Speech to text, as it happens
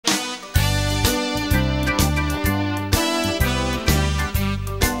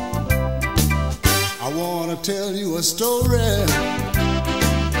tell you a story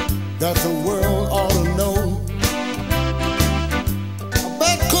that the world ought to know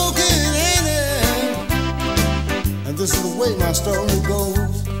about cocaine Annie, and this is the way my story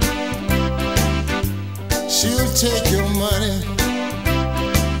goes. She'll take your money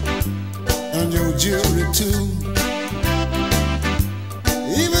and your jewelry too,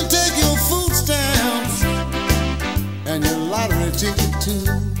 even take your food stamps and your lottery ticket too.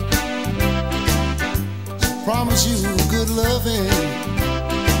 Promise you good loving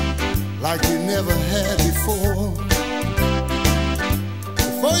like you never had before.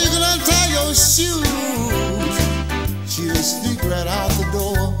 Before you can untie your shoes, she'll sneak right out the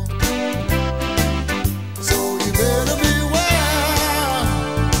door. So you better beware,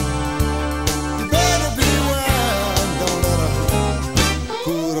 you better beware. Don't let her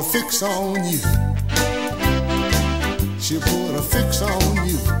put a fix on you. She'll put a fix on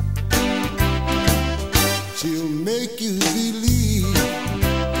you. She'll make you believe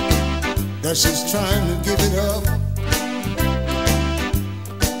that she's trying to give it up.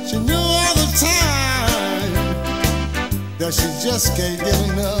 She knew all the time that she just can't get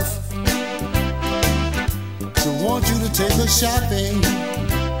enough. She'll want you to take her shopping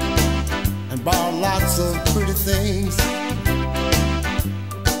and buy lots of pretty things.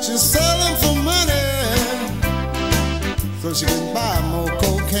 She'll sell them for money so she can buy more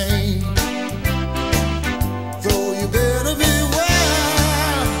cocaine. So you better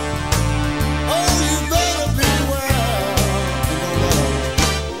beware, oh you better beware.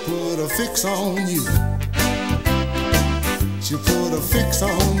 Put a fix on you. She'll put a fix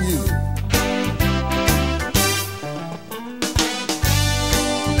on you.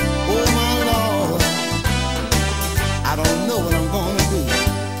 Oh my Lord, I don't know what I'm gonna do.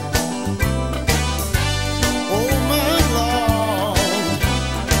 Oh my Lord,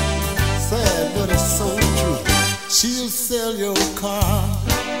 sad but it's so true. She'll sell your car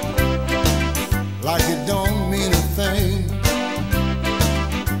like it don't mean a thing.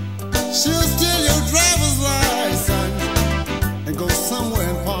 She'll steal your driver's license and go somewhere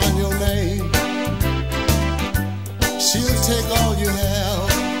and pawn your name. She'll take all you have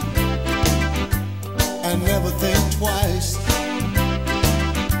and never think twice.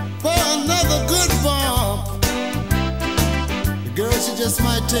 For another good bump, the girl, she just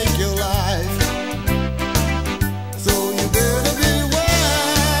might take your life. So you better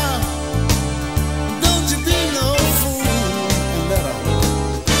beware, don't you be no fool, and let her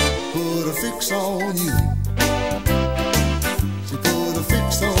put a fix on you.